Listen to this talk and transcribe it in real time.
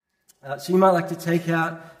So you might like to take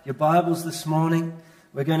out your Bibles this morning.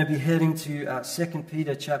 We're going to be heading to 2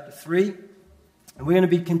 Peter chapter 3. And we're going to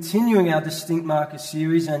be continuing our Distinct Markers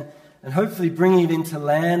series and hopefully bringing it into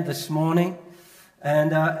land this morning.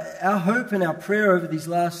 And our hope and our prayer over these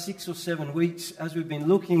last 6 or 7 weeks, as we've been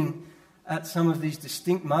looking at some of these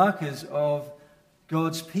distinct markers of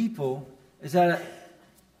God's people, is that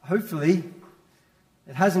hopefully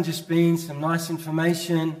it hasn't just been some nice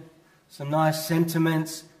information, some nice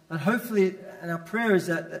sentiments, but hopefully, and our prayer is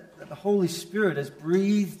that the Holy Spirit has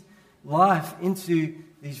breathed life into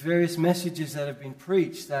these various messages that have been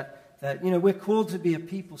preached, that we're called to be a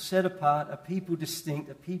people set apart, a people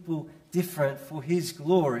distinct, a people different for His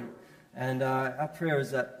glory. And our prayer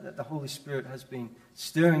is that the Holy Spirit has been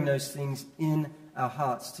stirring those things in our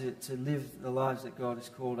hearts to live the lives that God has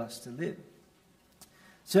called us to live.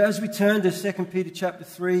 So as we turn to 2 Peter chapter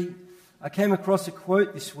 3, I came across a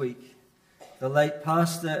quote this week. The late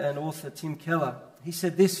pastor and author Tim Keller, he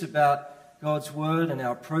said this about God's Word and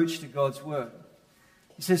our approach to God's Word.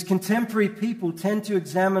 He says, contemporary people tend to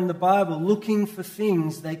examine the Bible looking for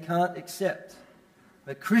things they can't accept.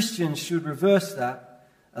 But Christians should reverse that,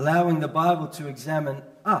 allowing the Bible to examine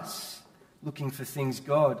us, looking for things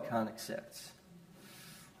God can't accept.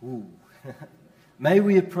 Ooh. May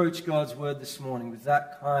we approach God's Word this morning with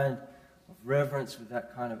that kind of reverence, with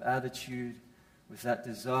that kind of attitude, with that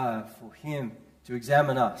desire for Him to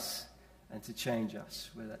examine us and to change us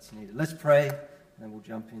where that's needed. Let's pray, and then we'll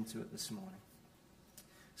jump into it this morning.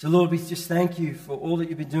 So, Lord, we just thank You for all that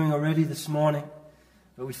You've been doing already this morning.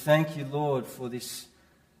 But we thank You, Lord, for this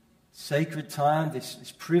sacred time,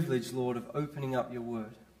 this privilege, Lord, of opening up Your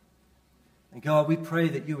Word. And God, we pray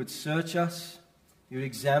that You would search us, You would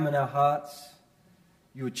examine our hearts,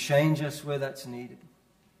 You would change us where that's needed.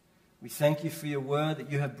 We thank You for Your Word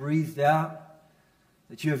that You have breathed out,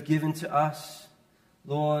 that You have given to us,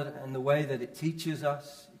 Lord, and the way that it teaches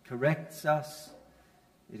us, it corrects us,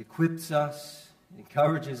 it equips us, it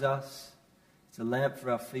encourages us. It's a lamp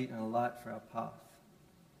for our feet and a light for our path.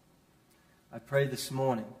 I pray this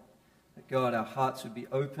morning that, God, our hearts would be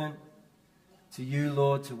open to You,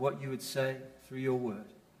 Lord, to what You would say through Your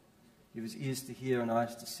Word. Give us ears to hear and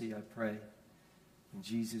eyes to see, I pray. In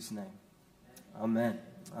Jesus' name. Amen.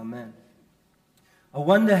 Amen. I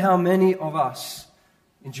wonder how many of us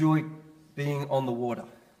enjoy being on the water,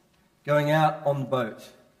 going out on the boat.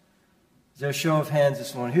 Is there a show of hands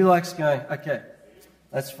this morning? Who likes going? Okay,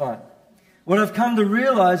 that's fine. What I've come to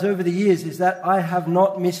realize over the years is that I have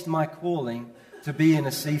not missed my calling to be in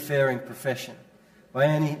a seafaring profession by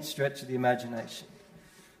any stretch of the imagination.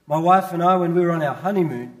 My wife and I, when we were on our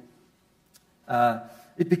honeymoon,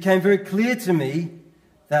 it became very clear to me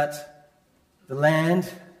that the land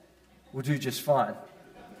will do just fine.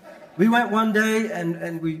 We went one day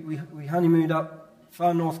and we honeymooned up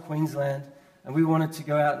far north Queensland, and we wanted to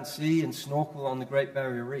go out and see and snorkel on the Great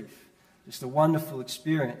Barrier Reef. Just a wonderful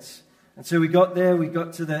experience. And so we got there, we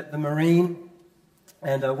got to the marine,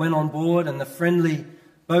 and went on board, and the friendly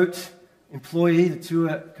boat employee, the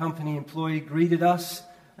tour company employee, greeted us,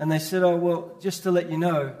 and they said, oh, well, just to let you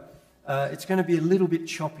know, it's going to be a little bit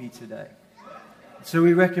choppy today. So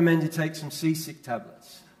we recommend you take some seasick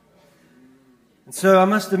tablets. And so I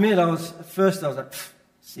must admit, I was like,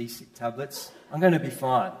 seasick tablets, I'm going to be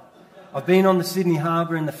fine. I've been on the Sydney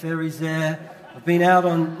Harbour in the ferries there. I've been out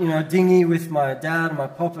on, a dinghy with my dad and my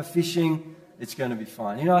papa fishing. It's going to be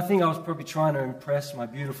fine. I think I was probably trying to impress my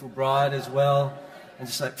beautiful bride as well. And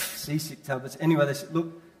just like, seasick tablets. Anyway, they said,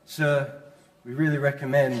 look, sir, we really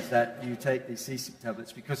recommend that you take these seasick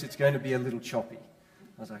tablets because it's going to be a little choppy.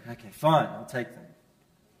 I was like, okay, fine, I'll take them.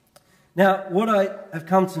 Now, what I have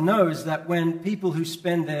come to know is that when people who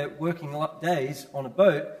spend their working days on a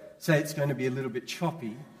boat say it's going to be a little bit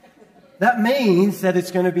choppy, that means that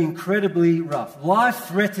it's going to be incredibly rough,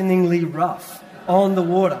 life-threateningly rough on the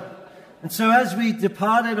water. And so as we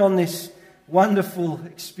departed on this wonderful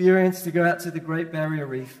experience to go out to the Great Barrier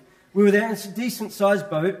Reef, we were there in a decent-sized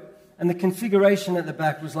boat, and the configuration at the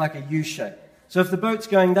back was like a U-shape. So if the boat's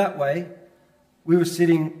going that way, we were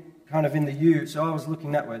sitting kind of in the U, so I was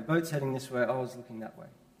looking that way. The boat's heading this way, I was looking that way.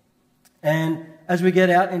 And as we get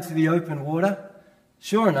out into the open water,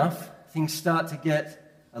 sure enough, things start to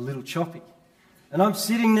get a little choppy. And I'm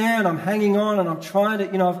sitting there and I'm hanging on and I'm trying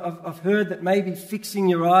to, I've heard that maybe fixing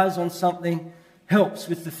your eyes on something helps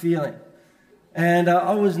with the feeling. And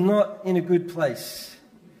I was not in a good place.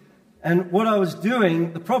 And what I was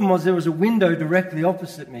doing, the problem was there was a window directly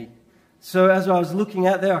opposite me. So as I was looking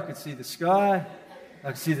out there, I could see the sky, I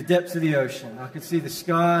could see the depths of the ocean. I could see the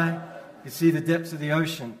sky, I could see the depths of the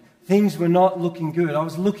ocean. things were not looking good. I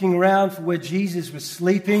was looking around for where Jesus was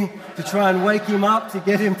sleeping to try and wake him up, to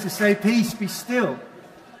get him to say, "Peace, be still."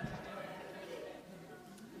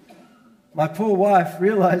 My poor wife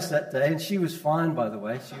realized that day, and she was fine, by the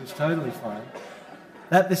way, she was totally fine,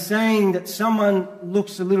 that the saying that someone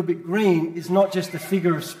looks a little bit green is not just a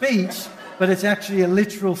figure of speech, but it's actually a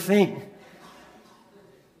literal thing.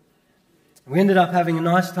 We ended up having a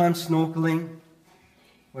nice time snorkeling.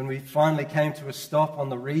 When we finally came to a stop on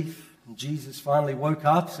the reef, and Jesus finally woke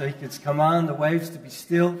up so he could command the waves to be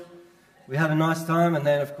still, we had a nice time, and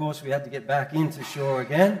then, of course, we had to get back into shore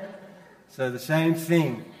again. So the same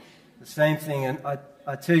thing. And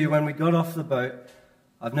I tell you, when we got off the boat,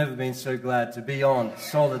 I've never been so glad to be on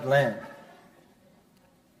solid land.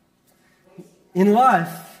 In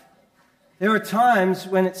life, there are times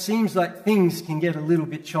when it seems like things can get a little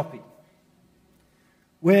bit choppy,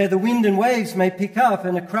 where the wind and waves may pick up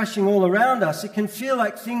and are crashing all around us. It can feel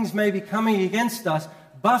like things may be coming against us,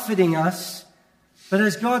 buffeting us. But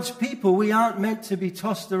as God's people, we aren't meant to be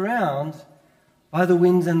tossed around by the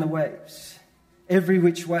winds and the waves, every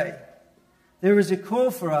which way. There is a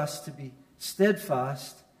call for us to be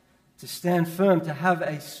steadfast, to stand firm, to have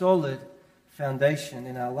a solid foundation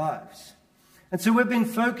in our lives. And so we've been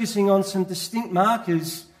focusing on some distinct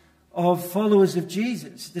markers of followers of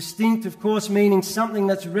Jesus. Distinct, of course, meaning something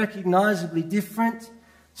that's recognizably different,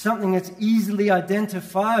 something that's easily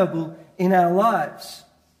identifiable in our lives.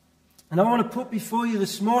 And I want to put before you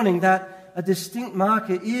this morning that a distinct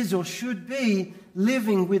marker is or should be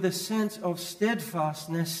living with a sense of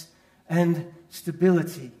steadfastness and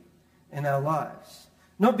stability in our lives.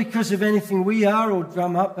 Not because of anything we are or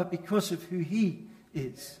drum up, but because of who He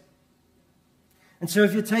is. And so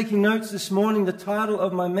if you're taking notes this morning, the title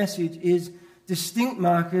of my message is Distinct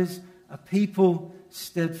Markers, a People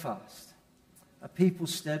Steadfast. A People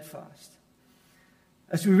Steadfast.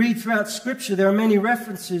 As we read throughout Scripture, there are many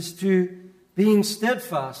references to being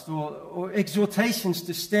steadfast or exhortations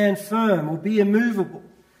to stand firm or be immovable.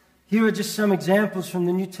 Here are just some examples from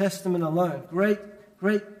the New Testament alone. Great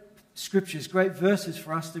scriptures, great verses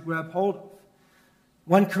for us to grab hold of.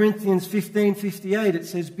 1 Corinthians 15:58, it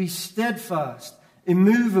says, "Be steadfast,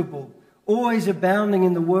 immovable, always abounding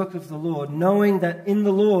in the work of the Lord, knowing that in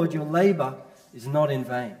the Lord your labor is not in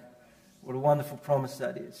vain." What a wonderful promise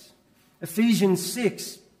that is. Ephesians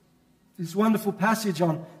 6, this wonderful passage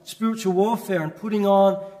on spiritual warfare and putting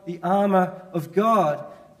on the armor of God.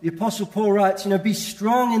 The Apostle Paul writes, be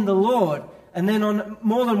strong in the Lord. And then on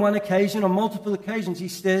more than one occasion, on multiple occasions, he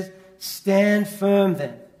says, stand firm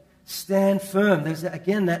then. Stand firm. There's,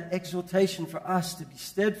 again, that exhortation for us to be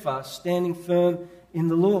steadfast, standing firm in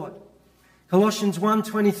the Lord. Colossians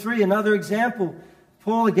 1:23, another example.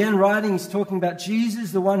 Paul, again, writing, he's talking about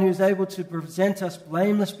Jesus, the one who is able to present us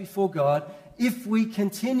blameless before God, if we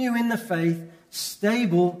continue in the faith,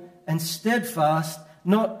 stable and steadfast,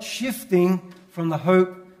 not shifting from the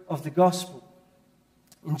hope of the gospel.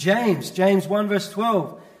 In James 1 verse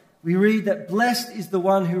 12, we read that blessed is the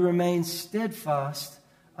one who remains steadfast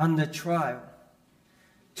under trial.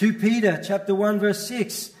 2 Peter chapter 1 verse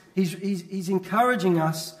 6, he's encouraging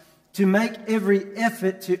us to make every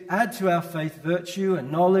effort to add to our faith virtue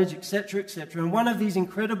and knowledge, etc., etc. And one of these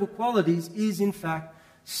incredible qualities is, in fact,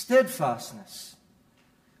 steadfastness.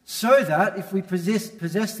 So that if we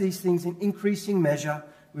possess these things in increasing measure,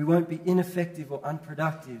 we won't be ineffective or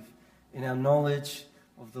unproductive in our knowledge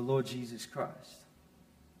of the Lord Jesus Christ.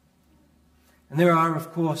 And there are,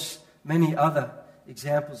 of course, many other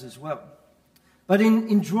examples as well. But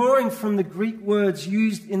in drawing from the Greek words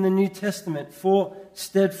used in the New Testament for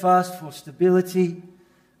steadfast, for stability,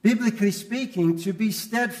 biblically speaking, to be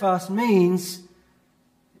steadfast means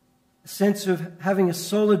a sense of having a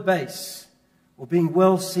solid base or being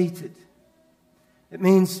well seated. It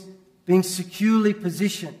means being securely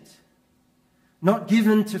positioned, not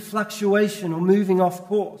given to fluctuation or moving off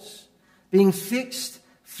course, being fixed,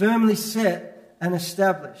 firmly set and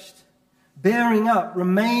established, bearing up,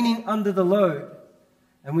 remaining under the load.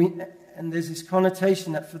 And there's this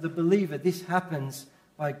connotation that for the believer, this happens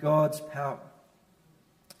by God's power.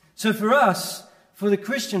 So for us, for the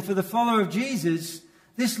Christian, for the follower of Jesus,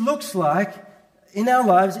 this looks like, in our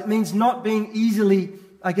lives, it means not being easily,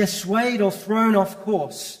 swayed or thrown off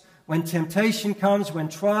course. When temptation comes, when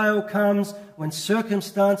trial comes, when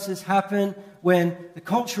circumstances happen, when the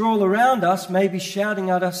culture all around us may be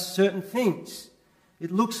shouting at us certain things.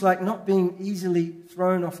 It looks like not being easily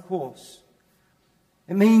thrown off course.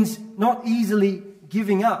 It means not easily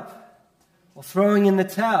giving up or throwing in the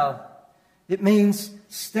towel. It means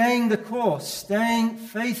staying the course, staying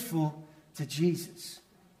faithful to Jesus.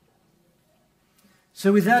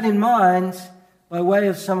 So with that in mind, by way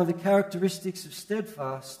of some of the characteristics of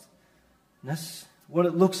steadfastness, what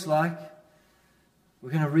it looks like. We're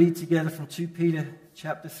going to read together from 2 Peter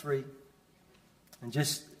chapter 3. And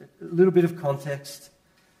just a little bit of context.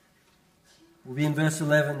 We'll be in verse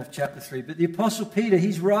 11 of chapter 3. But the Apostle Peter,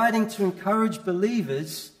 he's writing to encourage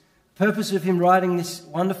believers, the purpose of him writing this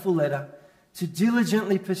wonderful letter, to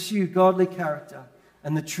diligently pursue godly character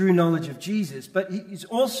and the true knowledge of Jesus. But he's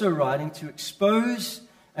also writing to expose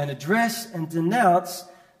and address and denounce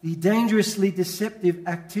the dangerously deceptive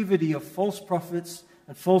activity of false prophets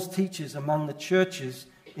and false teachers among the churches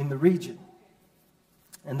in the region.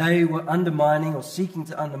 And they were undermining or seeking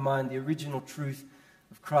to undermine the original truth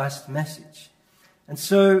of Christ's message. And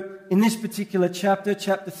so, in this particular chapter,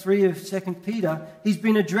 chapter 3 of 2 Peter, he's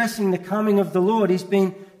been addressing the coming of the Lord. He's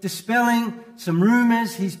been dispelling some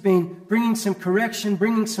rumors. He's been bringing some correction,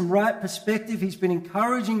 bringing some right perspective. He's been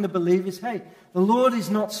encouraging the believers, hey, the Lord is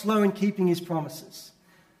not slow in keeping his promises.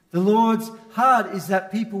 The Lord's heart is that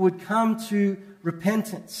people would come to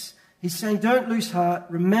repentance. He's saying, don't lose heart.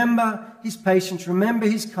 Remember his patience. Remember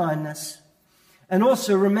his kindness. And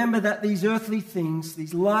also remember that these earthly things,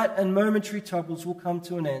 these light and momentary troubles will come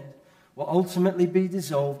to an end, will ultimately be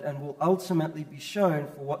dissolved, and will ultimately be shown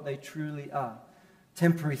for what they truly are,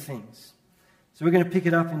 temporary things. So we're going to pick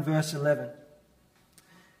it up in verse 11.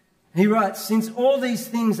 He writes, since all these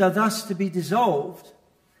things are thus to be dissolved,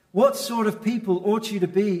 what sort of people ought you to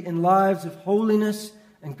be in lives of holiness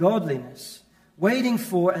and godliness, waiting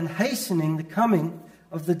for and hastening the coming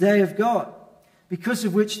of the day of God, because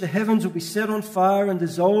of which the heavens will be set on fire and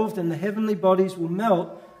dissolved, and the heavenly bodies will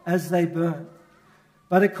melt as they burn.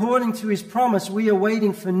 But according to his promise, we are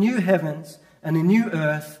waiting for new heavens and a new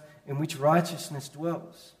earth in which righteousness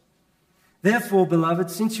dwells. Therefore, beloved,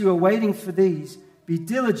 since you are waiting for these, be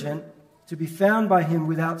diligent to be found by him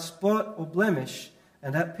without spot or blemish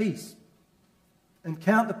and at peace. And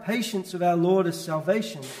count the patience of our Lord as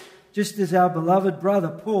salvation, just as our beloved brother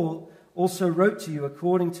Paul also wrote to you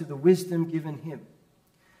according to the wisdom given him,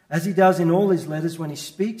 as he does in all his letters when he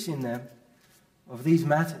speaks in them of these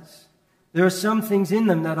matters. There are some things in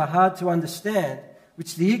them that are hard to understand,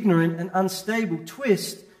 which the ignorant and unstable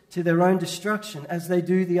twist to their own destruction, as they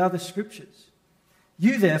do the other scriptures.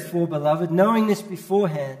 You therefore, beloved, knowing this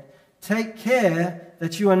beforehand, take care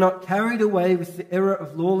that you are not carried away with the error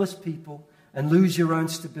of lawless people and lose your own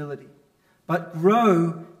stability, but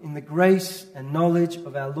grow in the grace and knowledge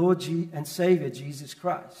of our Lord and Savior Jesus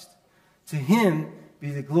Christ. To him be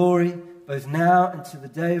the glory both now and to the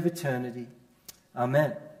day of eternity.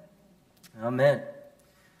 Amen. Amen.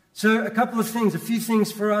 So a few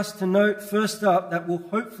things for us to note. First up, that will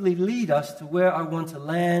hopefully lead us to where I want to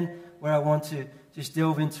land, where I want to just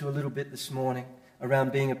delve into a little bit this morning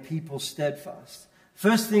around being a people steadfast.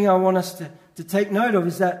 First thing I want us to take note of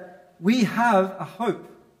is that we have a hope.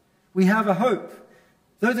 We have a hope.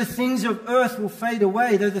 Though the things of earth will fade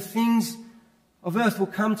away, though the things of earth will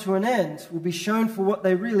come to an end, will be shown for what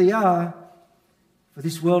they really are, for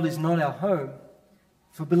this world is not our home.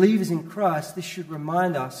 For believers in Christ, this should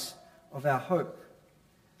remind us of our hope.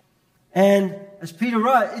 And as Peter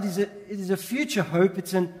writes, it is a future hope.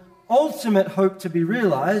 It's an ultimate hope to be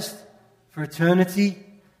realized for eternity,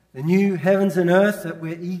 the new heavens and earth that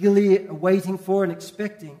we're eagerly awaiting for and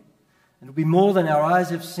expecting. And it'll be more than our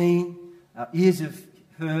eyes have seen, our ears have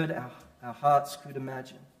heard, our hearts could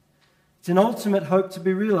imagine. It's an ultimate hope to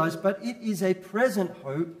be realized, but it is a present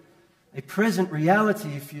hope, a present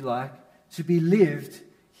reality, if you like, to be lived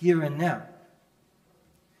here and now.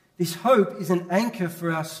 This hope is an anchor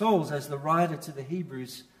for our souls, as the writer to the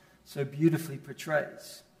Hebrews so beautifully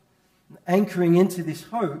portrays. And anchoring into this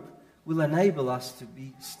hope will enable us to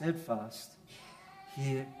be steadfast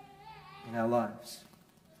here in our lives.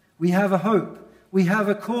 We have a hope. We have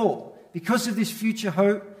a call. Because of this future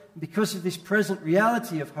hope, because of this present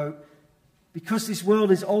reality of hope, because this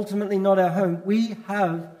world is ultimately not our home, we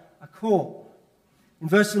have a call. In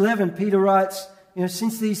verse 11, Peter writes,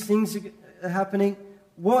 since these things are happening,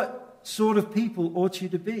 what sort of people ought you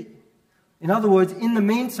to be? In other words, in the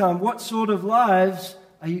meantime, what sort of lives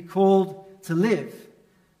are you called to live?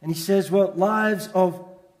 And he says, lives of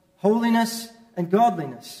holiness and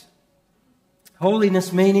godliness.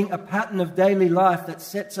 Holiness meaning a pattern of daily life that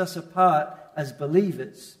sets us apart as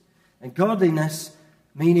believers. And godliness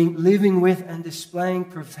meaning living with and displaying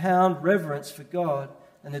profound reverence for God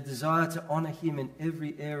and a desire to honor him in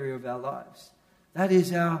every area of our lives. That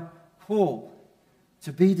is our call,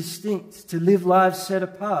 to be distinct, to live lives set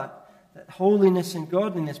apart. That holiness and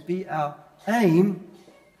godliness be our aim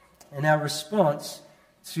and our response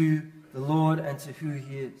to the Lord and to who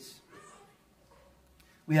he is.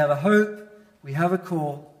 We have a hope. We have a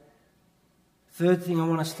call. third thing I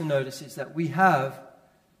want us to notice is that we have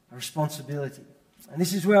a responsibility. And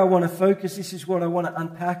this is where I want to focus. This is what I want to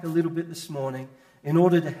unpack a little bit this morning in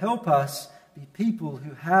order to help us be people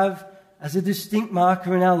who have, as a distinct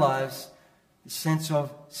marker in our lives, the sense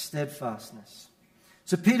of steadfastness.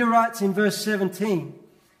 So Peter writes in verse 17,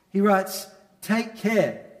 he writes, take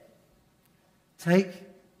care. Take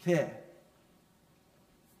care.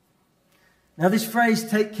 Now this phrase,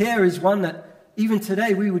 take care, is one that even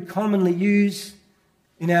today we would commonly use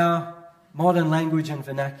in our modern language and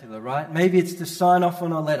vernacular, right? Maybe it's to sign off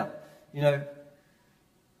on a letter.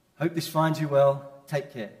 Hope this finds you well,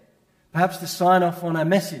 take care. Perhaps to sign off on a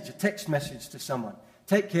message, a text message to someone.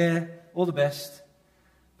 Take care, all the best.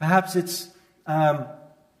 Perhaps it's,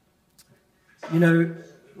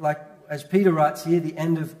 like as Peter writes here, the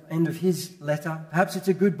end of his letter. Perhaps it's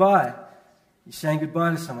a goodbye. You're saying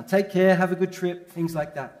goodbye to someone. Take care, have a good trip, things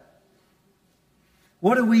like that.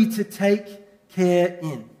 What are we to take care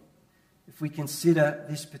in if we consider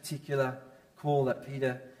this particular call that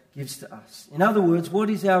Peter gives to us? In other words, what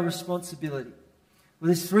is our responsibility? Well,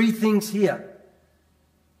 there's three things here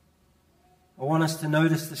I want us to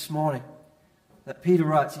notice this morning that Peter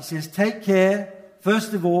writes. He says, take care,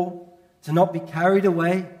 first of all, to not be carried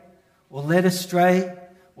away or led astray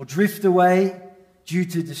or drift away due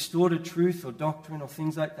to distorted truth or doctrine or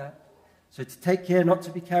things like that. So to take care not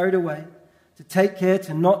to be carried away, to take care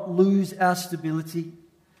to not lose our stability,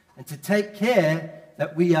 and to take care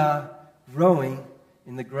that we are growing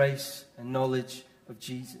in the grace and knowledge of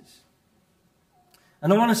Jesus.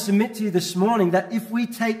 And I want to submit to you this morning that if we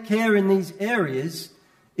take care in these areas,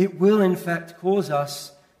 it will in fact cause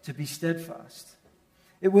us to be steadfast.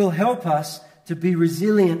 It will help us to be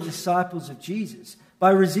resilient disciples of Jesus.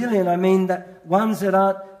 By resilient, I mean that ones that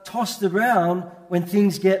aren't tossed around when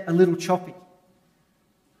things get a little choppy,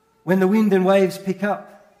 when the wind and waves pick up.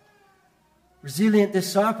 Resilient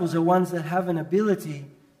disciples are ones that have an ability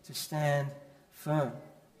to stand firm.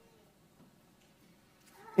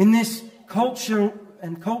 In this cultural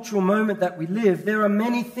moment that we live, there are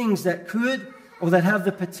many things that could or that have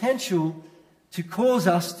the potential to cause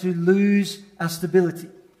us to lose our stability,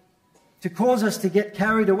 to cause us to get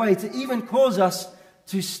carried away, to even cause us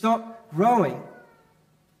to stop growing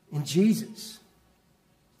in Jesus.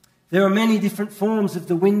 There are many different forms of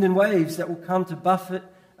the wind and waves that will come to buffet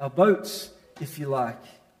our boats, if you like.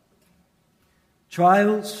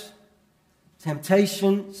 Trials,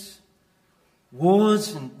 temptations,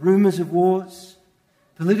 wars and rumors of wars,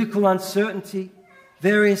 political uncertainty,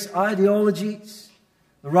 various ideologies,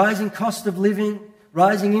 the rising cost of living,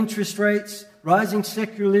 rising interest rates, rising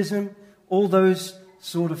secularism, all those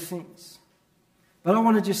sort of things. But I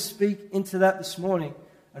want to just speak into that this morning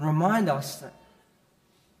and remind us that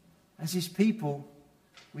as His people,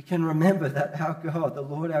 we can remember that our God, the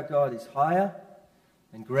Lord our God, is higher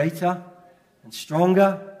and greater and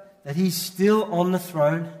stronger, that He's still on the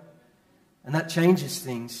throne, and that changes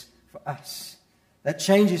things for us. That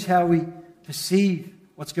changes how we perceive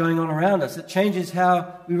what's going on around us. It changes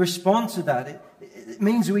how we respond to that. It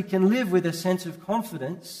means we can live with a sense of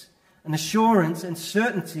confidence and assurance and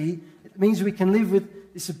certainty. It means we can live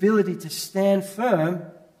with this ability to stand firm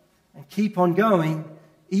and keep on going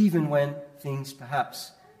even when things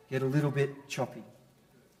perhaps get a little bit choppy.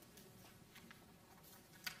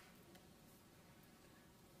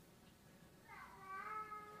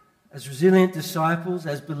 As resilient disciples,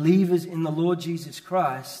 as believers in the Lord Jesus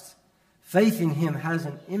Christ, faith in Him has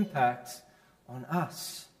an impact on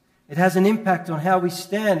us. It has an impact on how we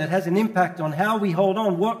stand. It has an impact on how we hold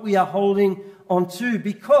on, what we are holding on to,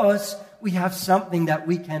 because we have something that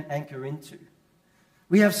we can anchor into.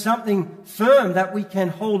 We have something firm that we can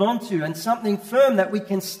hold on to and something firm that we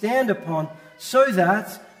can stand upon, so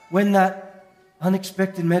that when that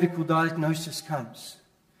unexpected medical diagnosis comes,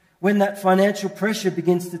 when that financial pressure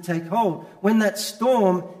begins to take hold, when that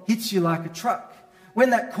storm hits you like a truck,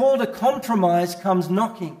 when that call to compromise comes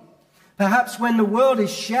knocking, perhaps when the world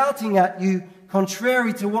is shouting at you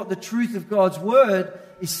contrary to what the truth of God's word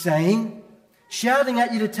is saying, shouting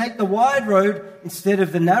at you to take the wide road instead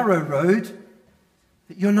of the narrow road,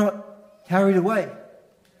 that you're not carried away,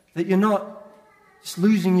 that you're not just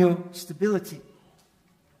losing your stability,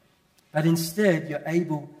 but instead you're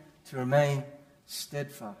able to remain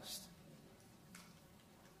steadfast.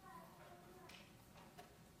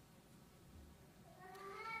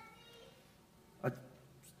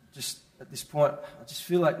 At this point, I just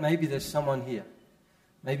feel like maybe there's someone here,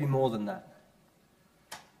 maybe more than that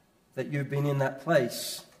you've been in that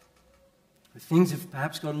place where things have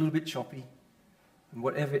perhaps got a little bit choppy in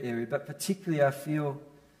whatever area, but particularly I feel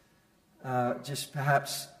just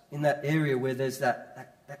perhaps in that area where there's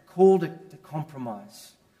that that call to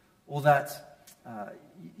compromise, or that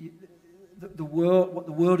the world, what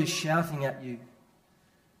the world is shouting at you,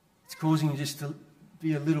 it's causing you just to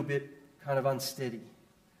be a little bit kind of unsteady,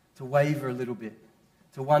 to waver a little bit,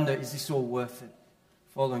 to wonder, is this all worth it,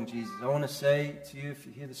 following Jesus? I want to say to you, if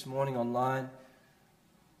you're here this morning online,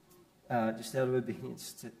 just out of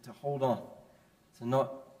obedience, to hold on, to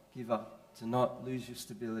not give up, to not lose your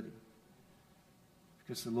stability,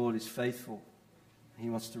 because the Lord is faithful. He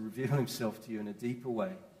wants to reveal himself to you in a deeper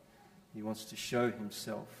way. He wants to show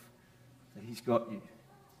himself that he's got you.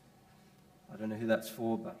 I don't know who that's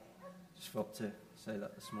for, but I just felt to say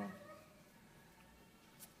that this morning.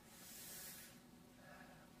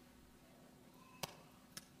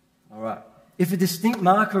 All right. If a distinct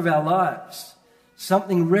marker of our lives,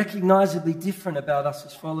 something recognizably different about us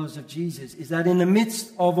as followers of Jesus, is that in the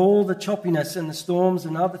midst of all the choppiness and the storms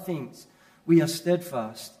and other things, we are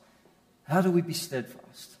steadfast. How do we be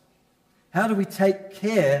steadfast? How do we take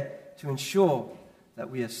care to ensure that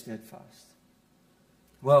we are steadfast?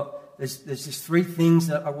 Well, there's just three things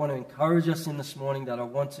that I want to encourage us in this morning, that I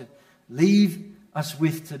want to leave us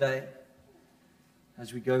with today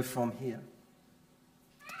as we go from here.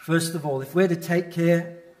 First of all, if we're to take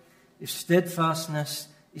care, if steadfastness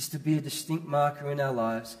is to be a distinct marker in our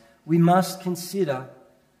lives, we must consider,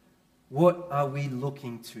 what are we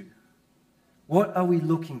looking to? What are we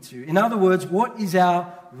looking to? In other words, what is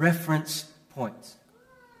our reference point?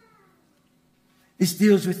 This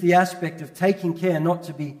deals with the aspect of taking care not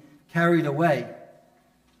to be carried away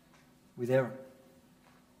with error.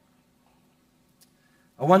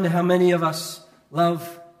 I wonder how many of us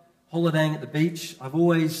love holidaying at the beach. I've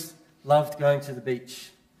always loved going to the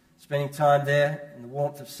beach, spending time there in the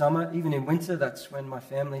warmth of summer. Even in winter, that's when my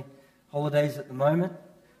family holidays at the moment.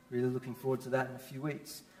 Really looking forward to that in a few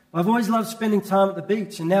weeks. I've always loved spending time at the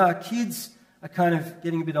beach, and now our kids are kind of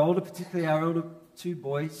getting a bit older, particularly our older two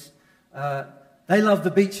boys. They love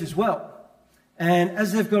the beach as well. And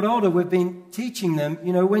as they've got older, we've been teaching them,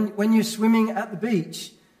 when you're swimming at the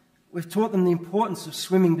beach, we've taught them the importance of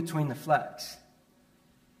swimming between the flags.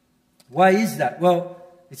 Why is that? Well,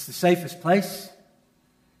 it's the safest place,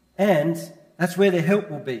 and that's where their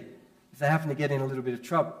help will be if they happen to get in a little bit of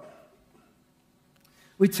trouble.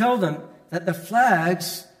 We tell them that the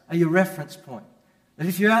flags are your reference point. That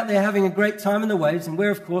if you're out there having a great time in the waves, and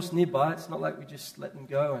we're, of course, nearby, it's not like we just let them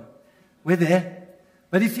go and we're there.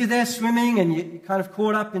 But if you're there swimming and you're kind of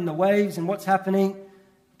caught up in the waves and what's happening,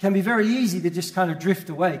 it can be very easy to just kind of drift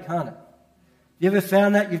away, can't it? You ever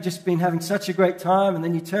found that? You've just been having such a great time, and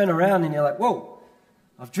then you turn around and you're like, whoa,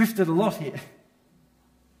 I've drifted a lot here.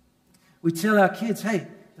 We tell our kids, hey,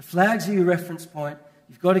 the flags are your reference point.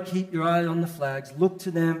 You've got to keep your eye on the flags. Look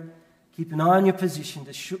to them. Keep an eye on your position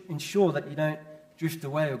to ensure that you don't drift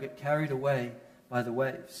away or get carried away by the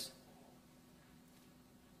waves.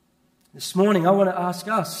 This morning, I want to ask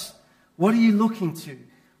us, what are you looking to?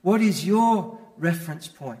 What is your reference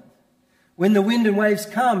point? When the wind and waves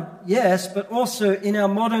come, yes, but also in our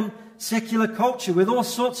modern secular culture with all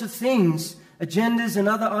sorts of things, agendas and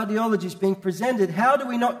other ideologies being presented, how do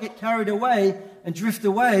we not get carried away and drift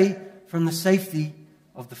away from the safety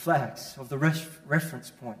of the flags, of the reference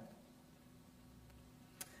point?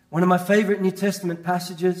 One of my favorite New Testament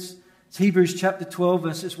passages is Hebrews chapter 12,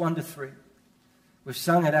 verses 1 to 3. We've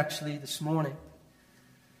sung it actually this morning.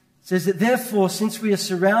 It says that, therefore, since we are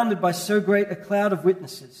surrounded by so great a cloud of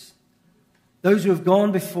witnesses, those who have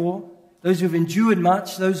gone before, those who have endured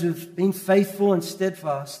much, those who have been faithful and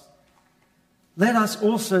steadfast, let us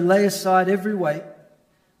also lay aside every weight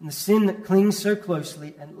and the sin that clings so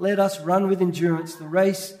closely, and let us run with endurance the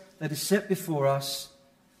race that is set before us,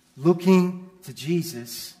 looking to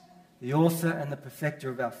Jesus, the author and the perfecter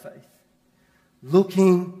of our faith.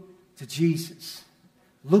 Looking to Jesus.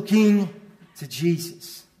 Looking to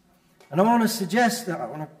Jesus. And I want to suggest that, I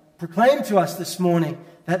want to proclaim to us this morning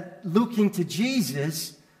that looking to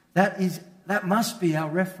Jesus, that must be our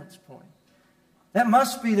reference point. That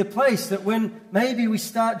must be the place that when maybe we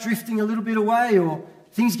start drifting a little bit away or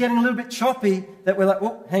things getting a little bit choppy, that we're like,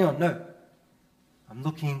 oh, hang on, no. I'm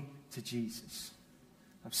looking to Jesus.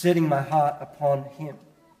 I'm setting my heart upon Him.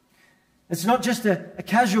 It's not just a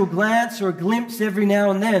casual glance or a glimpse every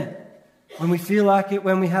now and then when we feel like it,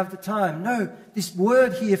 when we have the time. No, this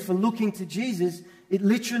word here for looking to Jesus, it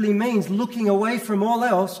literally means looking away from all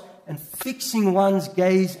else and fixing one's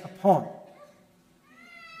gaze upon.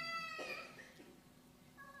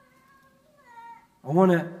 I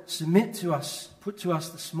want to submit to us, put to us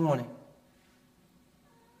this morning,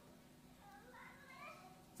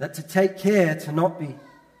 that to take care to not be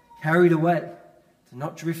carried away, to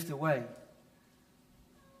not drift away,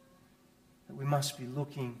 that we must be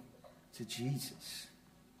looking to Jesus.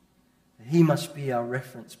 That he must be our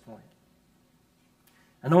reference point.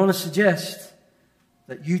 And I want to suggest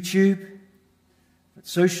that YouTube, that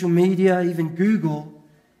social media, even Google,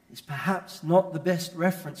 is perhaps not the best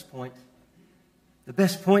reference point. The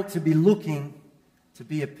best point to be looking to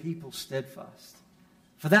be a people steadfast.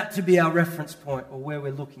 For that to be our reference point or where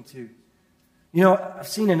we're looking to. You know, I've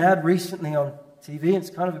seen an ad recently on TV, and it's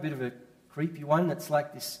kind of a bit of a creepy one. That's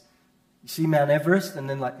like this, you see Mount Everest and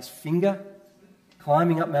then like this finger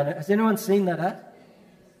climbing up Mount Everest. Has anyone seen that ad?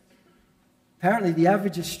 Apparently the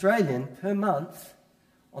average Australian per month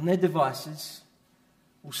on their devices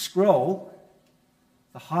will scroll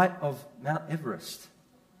the height of Mount Everest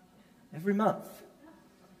every month.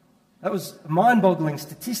 That was a mind-boggling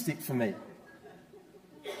statistic for me.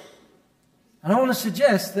 And I want to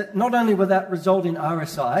suggest that not only will that result in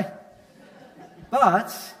RSI,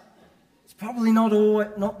 but it's probably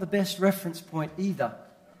not the best reference point either.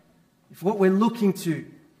 If what we're looking to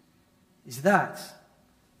is that,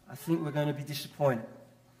 I think we're going to be disappointed.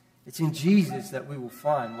 It's in Jesus that we will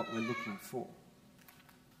find what we're looking for.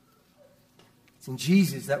 It's in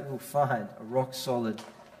Jesus that we'll find a rock-solid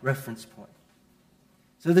reference point.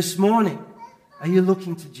 So this morning, are you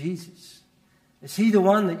looking to Jesus? Is he the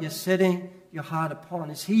one that you're setting your heart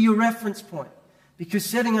upon? Is he your reference point? Because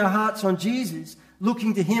setting our hearts on Jesus,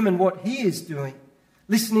 looking to him and what he is doing,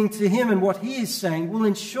 listening to him and what he is saying, will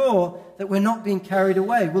ensure that we're not being carried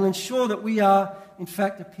away, will ensure that we are, in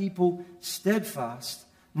fact, a people steadfast,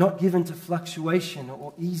 not given to fluctuation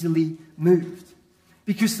or easily moved.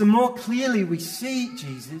 Because the more clearly we see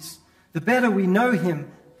Jesus, the better we know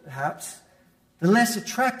him, perhaps, the less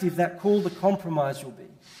attractive that call to compromise will be.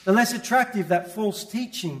 The less attractive that false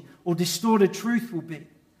teaching or distorted truth will be.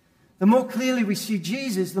 The more clearly we see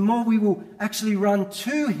Jesus, the more we will actually run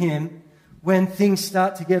to him when things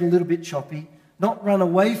start to get a little bit choppy, not run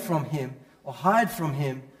away from him or hide from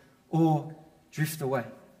him or drift away.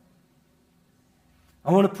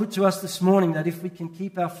 I want to put to us this morning that if we can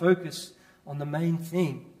keep our focus on the main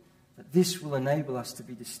thing, that this will enable us to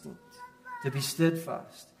be distinct, to be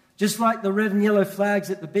steadfast. Just like the red and yellow flags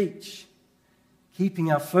at the beach,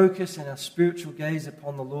 keeping our focus and our spiritual gaze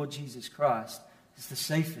upon the Lord Jesus Christ is the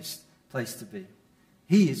safest place to be.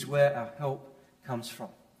 He is where our help comes from.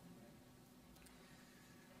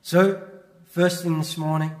 So, first thing this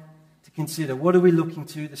morning to consider, what are we looking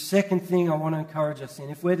to? The second thing I want to encourage us in,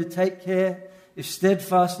 if we're to take care, if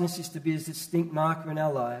steadfastness is to be a distinct marker in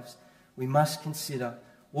our lives, we must consider,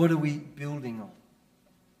 what are we building on?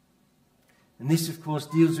 And this, of course,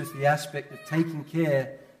 deals with the aspect of taking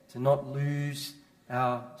care to not lose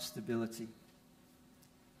our stability.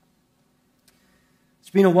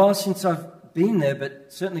 It's been a while since I've been there,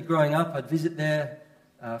 but certainly growing up, I'd visit there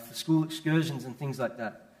for school excursions and things like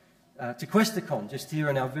that. To Questacon, just here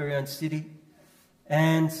in our very own city.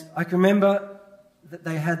 And I can remember that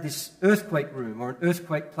they had this earthquake room or an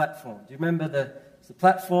earthquake platform. Do you remember the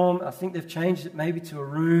platform? I think they've changed it maybe to a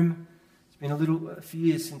room. It's been a few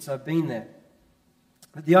years since I've been there.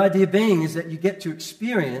 But the idea being is that you get to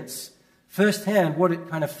experience firsthand what it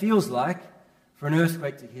kind of feels like for an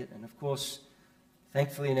earthquake to hit. And of course,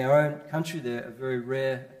 thankfully in our own country, they're a very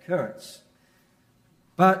rare occurrence.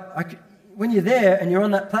 But when you're there and you're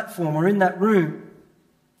on that platform or in that room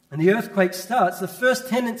and the earthquake starts, the first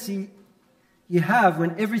tendency you have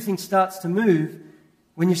when everything starts to move,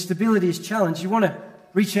 when your stability is challenged, you want to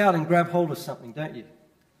reach out and grab hold of something, don't you?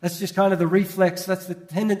 That's just kind of the reflex, that's the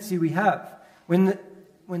tendency we have. When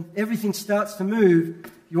everything starts to move,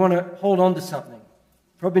 you want to hold on to something.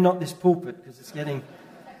 Probably not this pulpit, because it's getting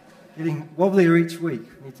wobblier each week.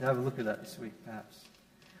 We need to have a look at that this week, perhaps.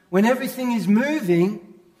 When everything is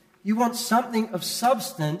moving, you want something of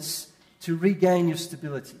substance to regain your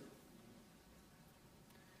stability.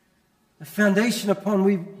 The foundation upon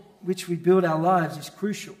which we build our lives is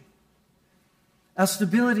crucial. Our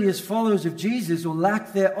stability as followers of Jesus, or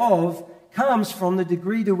lack thereof, comes from the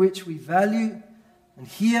degree to which we value and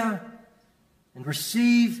hear and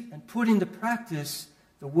receive and put into practice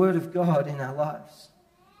the Word of God in our lives.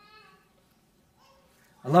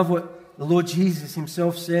 I love what the Lord Jesus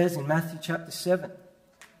himself says in Matthew chapter 7,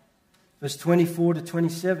 verse 24 to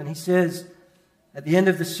 27. He says, at the end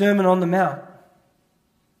of the Sermon on the Mount,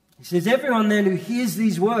 he says, everyone then who hears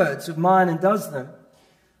these words of mine and does them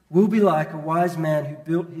will be like a wise man who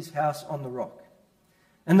built his house on the rock.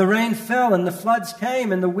 And the rain fell, and the floods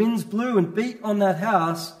came, and the winds blew and beat on that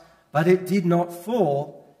house, but it did not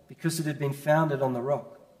fall, because it had been founded on the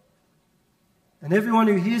rock. And everyone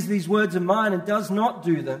who hears these words of mine and does not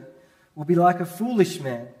do them will be like a foolish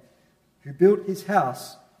man who built his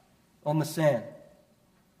house on the sand.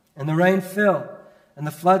 And the rain fell, and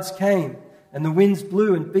the floods came, and the winds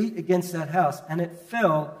blew and beat against that house, and it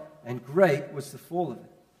fell, and great was the fall of it.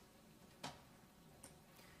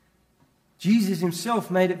 Jesus himself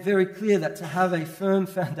made it very clear that to have a firm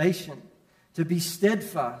foundation, to be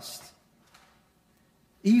steadfast,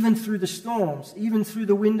 even through the storms, even through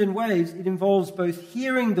the wind and waves, it involves both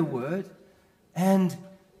hearing the word and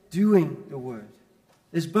doing the word.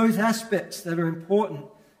 There's both aspects that are important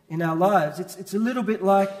in our lives. It's a little bit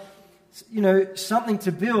like, something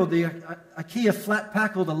to build. The IKEA flat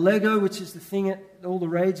pack or the Lego, which is the thing at all the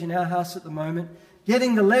rage in our house at the moment.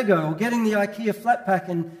 Getting the Lego or getting the IKEA flat pack,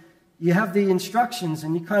 and you have the instructions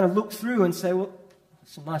and you kind of look through and say, well,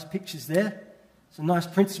 some nice pictures there, some nice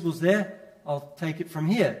principles there. I'll take it from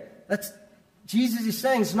here. That's Jesus is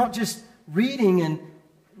saying. It's not just reading and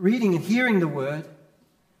hearing the word,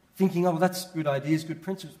 thinking, oh, that's good ideas, good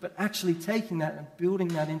principles, but actually taking that and building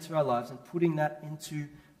that into our lives and putting that into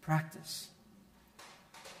practice.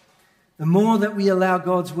 The more that we allow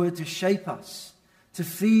God's word to shape us, to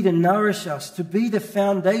feed and nourish us, to be the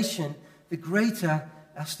foundation, the greater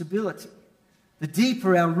our stability. The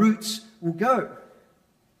deeper our roots will go.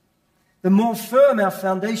 The more firm our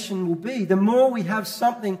foundation will be, the more we have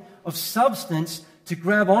something of substance to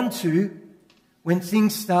grab onto when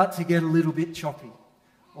things start to get a little bit choppy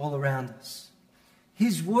all around us.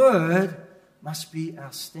 His word must be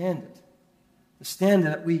our standard, the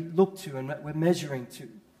standard that we look to and that we're measuring to,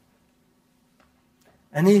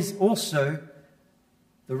 and is also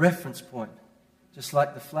the reference point, just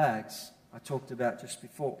like the flags I talked about just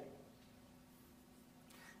before.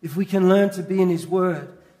 If we can learn to be in His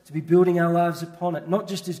word, to be building our lives upon it, not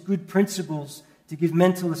just as good principles to give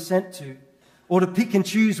mental assent to, or to pick and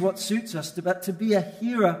choose what suits us, but to be a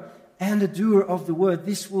hearer and a doer of the word,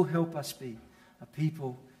 this will help us be a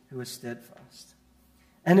people who are steadfast.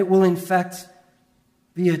 And it will in fact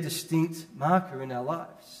be a distinct marker in our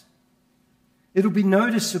lives. It'll be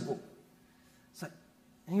noticeable. It's like,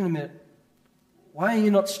 hang on a minute, why are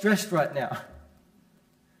you not stressed right now?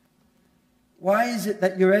 Why is it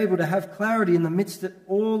that you're able to have clarity in the midst of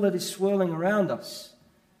all that is swirling around us?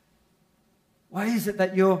 Why is it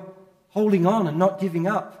that you're holding on and not giving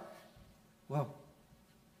up? Well,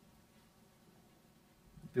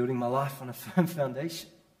 building my life on a firm foundation.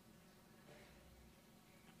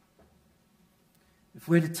 If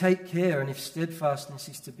we're to take care and if steadfastness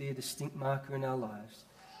is to be a distinct marker in our lives,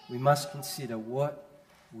 we must consider what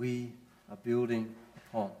we are building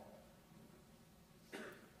upon.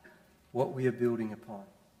 What we are building upon.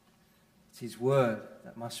 It's His word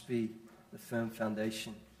that must be the firm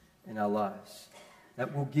foundation in our lives.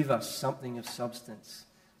 That will give us something of substance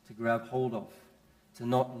to grab hold of, to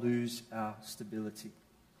not lose our stability.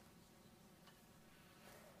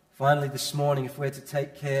 Finally, this morning, if we're to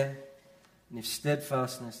take care and if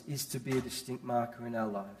steadfastness is to be a distinct marker in our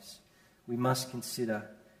lives, we must consider,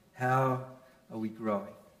 how are we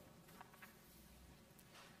growing?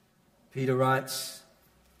 Peter writes,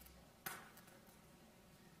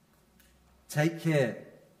 take care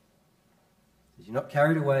that you're not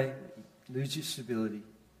carried away, that you lose your stability,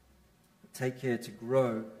 but take care to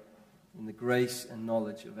grow in the grace and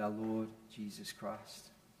knowledge of our Lord Jesus Christ.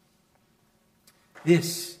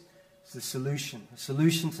 This is the solution, a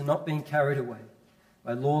solution to not being carried away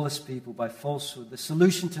by lawless people, by falsehood, the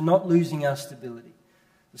solution to not losing our stability,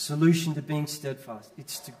 the solution to being steadfast.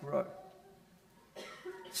 It's to grow.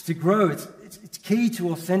 It's to grow. It's key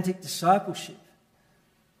to authentic discipleship.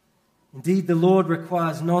 Indeed, the Lord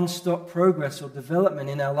requires non-stop progress or development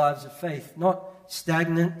in our lives of faith, not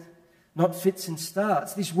stagnant, not fits and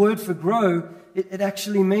starts. This word for grow, it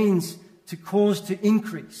actually means to cause to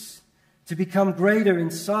increase, to become greater in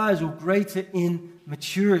size or greater in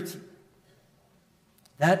maturity.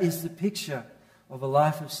 That is the picture of a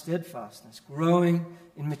life of steadfastness, growing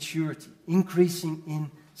in maturity, increasing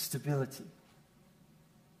in stability.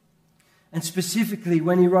 And specifically,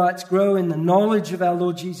 when he writes, grow in the knowledge of our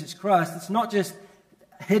Lord Jesus Christ, it's not just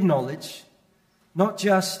head knowledge, not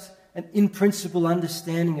just an in-principle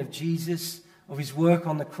understanding of Jesus, of His work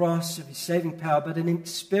on the cross, of His saving power, but an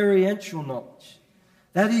experiential knowledge.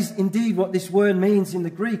 That is indeed what this word means in the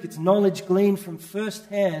Greek. It's knowledge gleaned from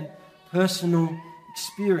first-hand personal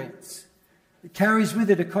experience. It carries with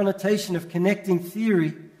it a connotation of connecting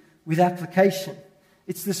theory with application.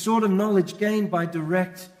 It's the sort of knowledge gained by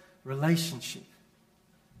direct relationship.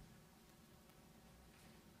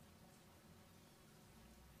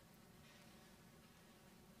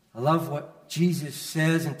 I love what Jesus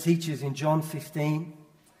says and teaches in John 15.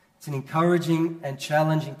 It's an encouraging and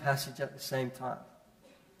challenging passage at the same time.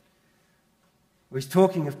 Where He's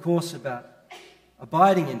talking, of course, about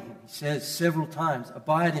abiding in him. He says several times,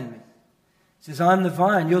 abide in me. He says, I'm the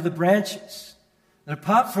vine, you're the branches. That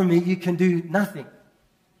apart from me, you can do nothing.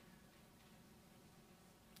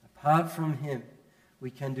 Apart from him,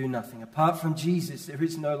 we can do nothing. Apart from Jesus, there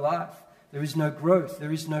is no life. There is no growth.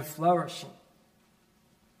 There is no flourishing.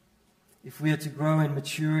 If we are to grow in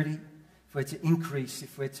maturity, if we're to increase,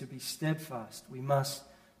 if we're to be steadfast, we must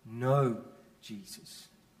know Jesus.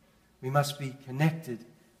 We must be connected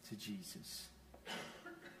to Jesus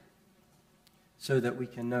so that we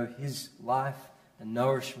can know his life and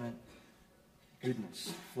nourishment,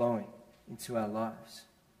 goodness flowing into our lives.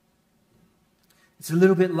 It's a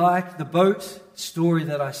little bit like the boat story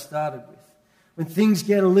that I started with. When things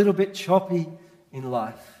get a little bit choppy in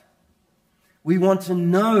life, we want to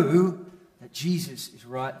know that Jesus is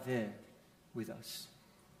right there with us.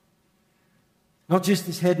 Not just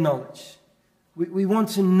his head knowledge. We want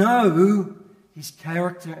to know his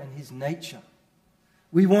character and his nature.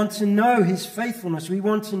 We want to know his faithfulness. We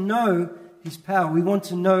want to know his power. We want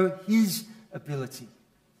to know his ability.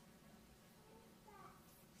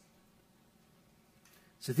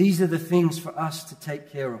 So these are the things for us to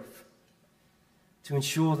take care of, to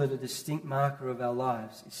ensure that a distinct marker of our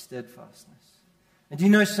lives is steadfastness. And do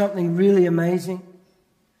you know something really amazing?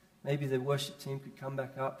 Maybe the worship team could come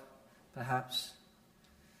back up, perhaps.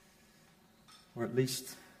 Or at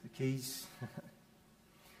least the keys.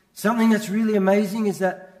 Something that's really amazing is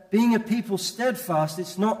that being a people steadfast,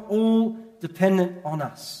 it's not all dependent on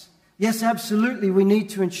us. Yes, absolutely, we need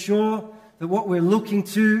to ensure that what we're looking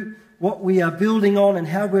to, what we are building on and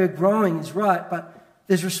how we're growing is right, but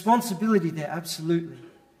there's responsibility there, absolutely.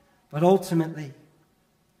 But ultimately,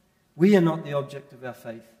 we are not the object of our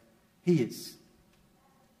faith. He is.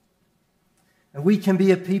 And we can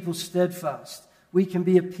be a people steadfast. We can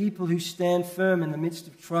be a people who stand firm in the midst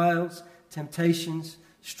of trials, temptations,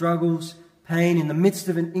 struggles, pain, in the midst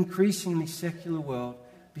of an increasingly secular world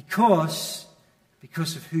because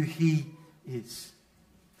of who he is.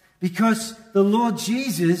 Because the Lord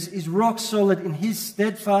Jesus is rock solid in his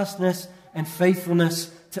steadfastness and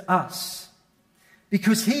faithfulness to us.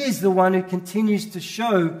 Because he is the one who continues to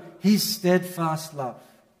show his steadfast love.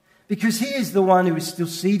 Because he is the one who is still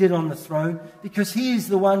seated on the throne. Because he is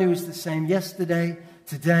the one who is the same yesterday,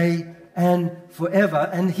 today, and forever.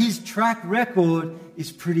 And his track record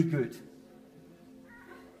is pretty good.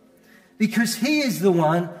 Because he is the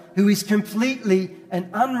one who is completely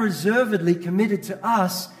and unreservedly committed to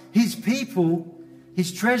us, his people,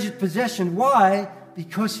 his treasured possession. Why?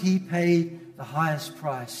 Because he paid the highest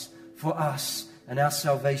price for us and our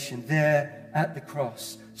salvation there at the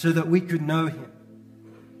cross so that we could know him.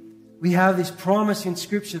 We have this promise in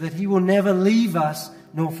Scripture that he will never leave us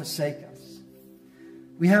nor forsake us.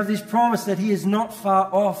 We have this promise that he is not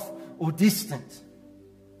far off or distant.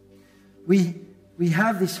 We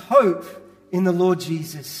have this hope in the Lord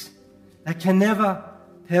Jesus that can never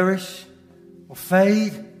perish or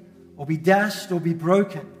fade or be dashed or be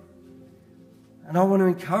broken. And I want to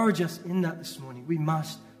encourage us in that this morning. We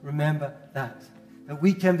must remember that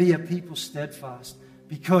we can be a people steadfast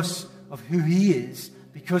because of who he is,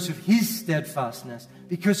 because of his steadfastness,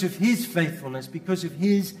 because of his faithfulness, because of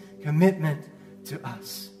his commitment to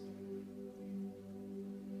us.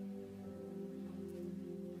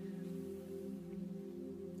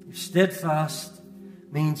 If steadfast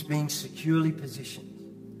means being securely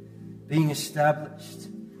positioned, being established,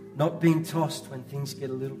 not being tossed when things get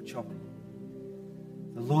a little choppy,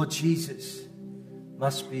 the Lord Jesus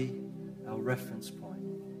must be our reference point,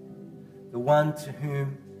 the one to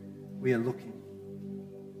whom we are looking.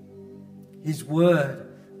 His word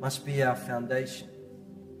must be our foundation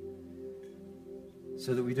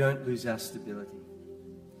so that we don't lose our stability.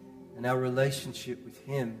 And our relationship with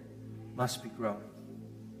him must be growing.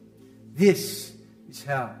 This is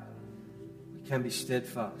how we can be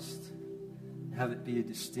steadfast and have it be a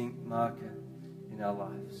distinct marker in our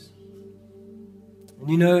lives. And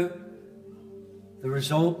you know, the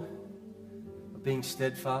result of being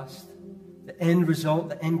steadfast, the end result,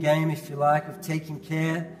 the end game, if you like, of taking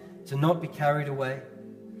care to not be carried away,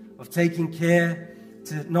 of taking care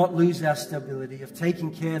to not lose our stability, of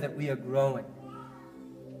taking care that we are growing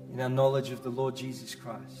in our knowledge of the Lord Jesus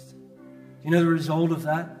Christ. Do you know the result of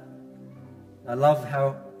that? I love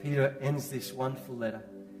how Peter ends this wonderful letter.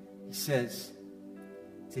 He says,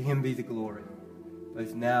 "To him be the glory,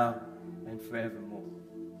 both now and forevermore."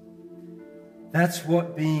 That's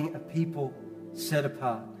what being a people set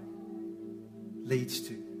apart leads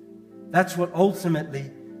to. That's what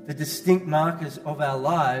ultimately the distinct markers of our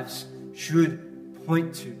lives should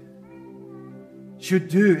point to, should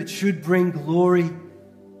do. It should bring glory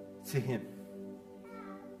to him.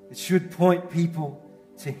 It should point people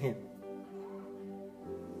to Him.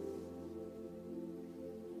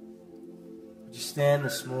 Would you stand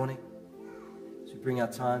this morning as we bring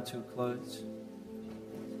our time to a close?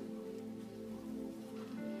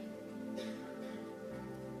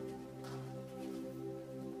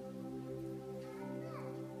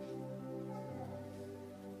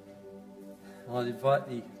 I'll invite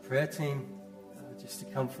the prayer team just to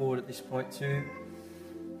come forward at this point too.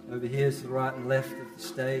 Over here is the right and left of the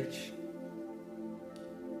stage.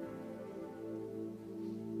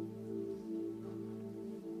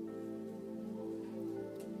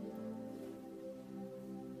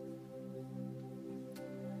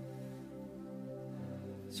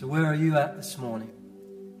 So where are you at this morning?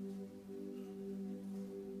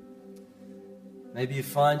 Maybe you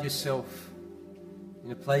find yourself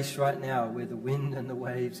in a place right now where the wind and the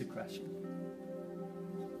waves are crashing,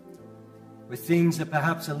 where things are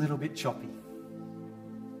perhaps a little bit choppy.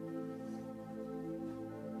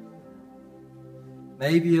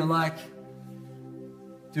 Maybe you're like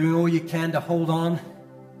doing all you can to hold on,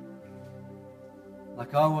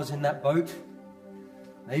 like I was in that boat.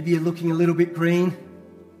 Maybe you're looking a little bit green.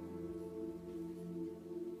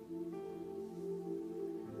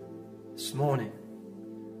 This morning,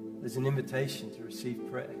 there's an invitation to receive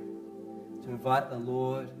prayer, to invite the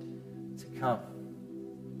Lord to come,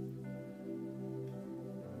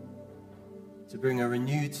 to bring a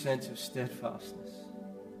renewed sense of steadfastness,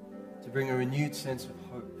 to bring a renewed sense of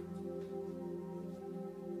hope.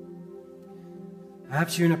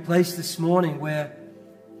 Perhaps you're in a place this morning where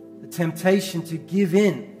the temptation to give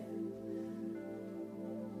in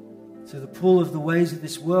to the pull of the ways of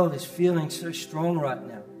this world is feeling so strong right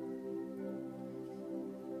now.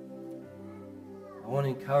 I want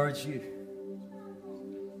to encourage you.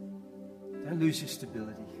 Don't lose your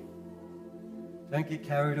stability. Don't get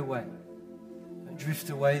carried away. Don't drift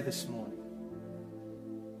away this morning.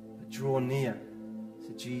 But draw near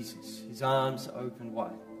to Jesus. His arms are open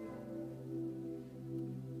wide.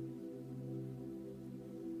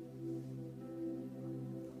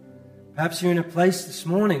 Perhaps you're in a place this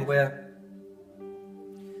morning where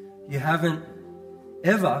you haven't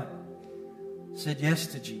ever said yes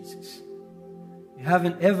to Jesus. You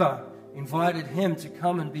haven't ever invited Him to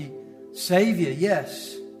come and be Savior,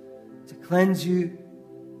 yes, to cleanse you,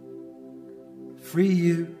 free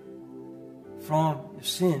you from your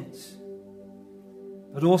sins,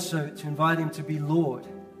 but also to invite Him to be Lord,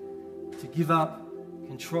 to give up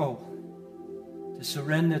control, to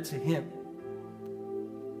surrender to Him,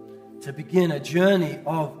 to begin a journey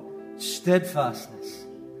of steadfastness,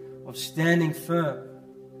 of standing firm.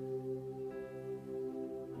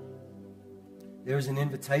 There is an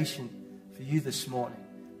invitation for you this morning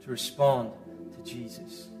to respond to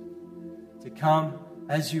Jesus, to come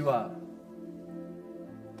as you are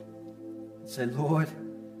and say, Lord,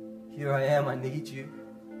 here I am, I need you.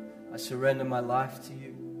 I surrender my life to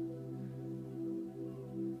you.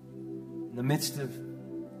 In the midst of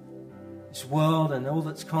this world and all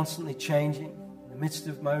that's constantly changing, in the midst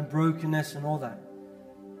of my own brokenness and all that,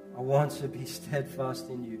 I want to be steadfast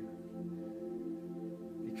in you,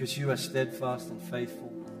 because you are steadfast and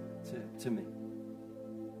faithful to me.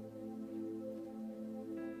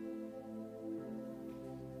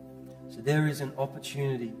 So there is an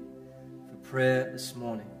opportunity for prayer this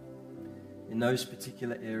morning in those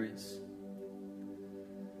particular areas.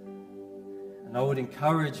 And I would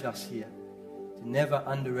encourage us here to never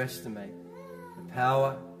underestimate the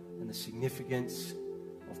power and the significance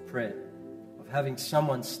of prayer, of having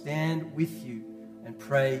someone stand with you and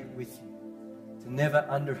pray with you. To never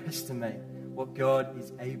underestimate what God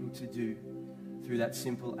is able to do through that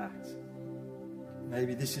simple act.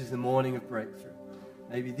 Maybe this is the morning of breakthrough.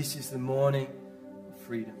 Maybe this is the morning of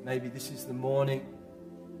freedom. Maybe this is the morning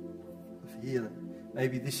of healing.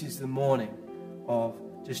 Maybe this is the morning of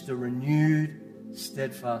just a renewed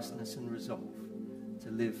steadfastness and resolve to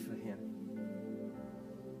live for Him.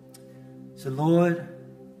 So Lord,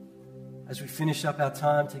 as we finish up our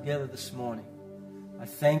time together this morning, I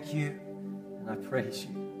thank you and I praise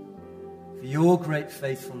you for your great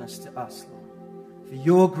faithfulness to us, Lord. For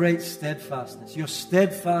your great steadfastness, your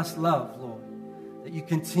steadfast love, Lord, that you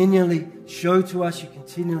continually show to us, you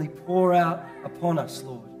continually pour out upon us,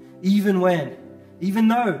 Lord. Even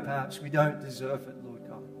though perhaps we don't deserve it, Lord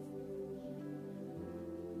God.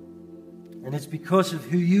 And it's because of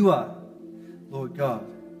who you are, Lord God.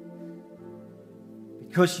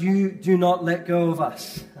 Because you do not let go of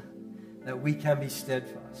us, that we can be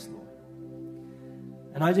steadfast, Lord.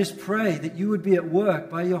 And I just pray that you would be at work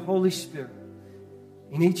by your Holy Spirit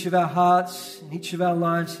in each of our hearts, in each of our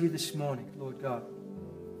lives here this morning, Lord God.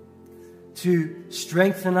 to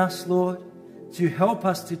strengthen us, Lord, to help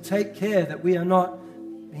us to take care that we are not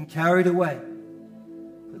being carried away.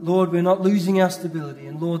 But Lord, we're not losing our stability,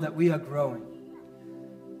 and Lord, that we are growing.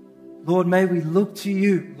 Lord, may we look to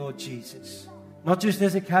you, Lord Jesus, not just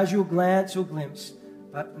as a casual glance or glimpse,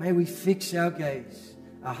 but may we fix our gaze,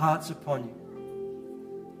 our hearts upon you.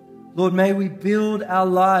 Lord, may we build our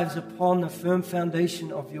lives upon the firm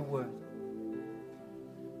foundation of your word.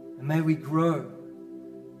 And may we grow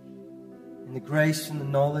in the grace and the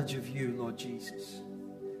knowledge of you, Lord Jesus.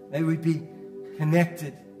 May we be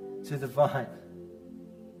connected to the vine.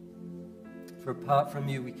 For apart from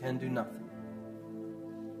you, we can do nothing.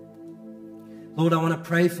 Lord, I want to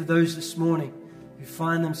pray for those this morning who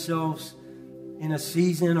find themselves in a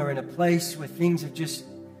season or in a place where things have just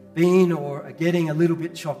been or are getting a little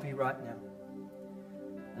bit choppy right now.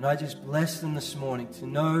 And I just bless them this morning to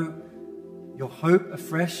know your hope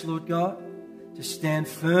afresh, Lord God, to stand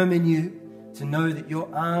firm in you, to know that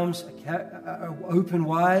your arms are open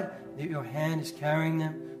wide, that your hand is carrying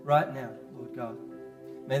them right now, Lord God.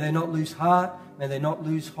 May they not lose heart, may they not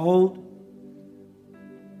lose hold,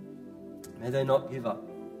 may they not give up.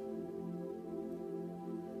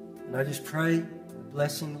 And I just pray a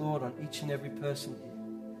blessing, Lord, on each and every person here.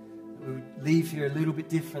 That we would leave here a little bit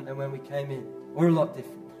different than when we came in, or a lot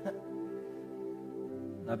different.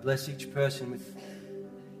 And I bless each person with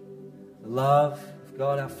the love of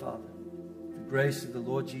God our Father, the grace of the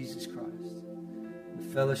Lord Jesus Christ, and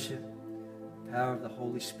the fellowship, the power of the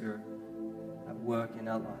Holy Spirit at work in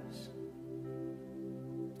our lives.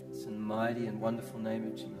 It's in the mighty and wonderful name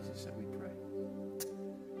of Jesus that we pray.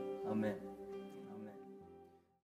 Amen.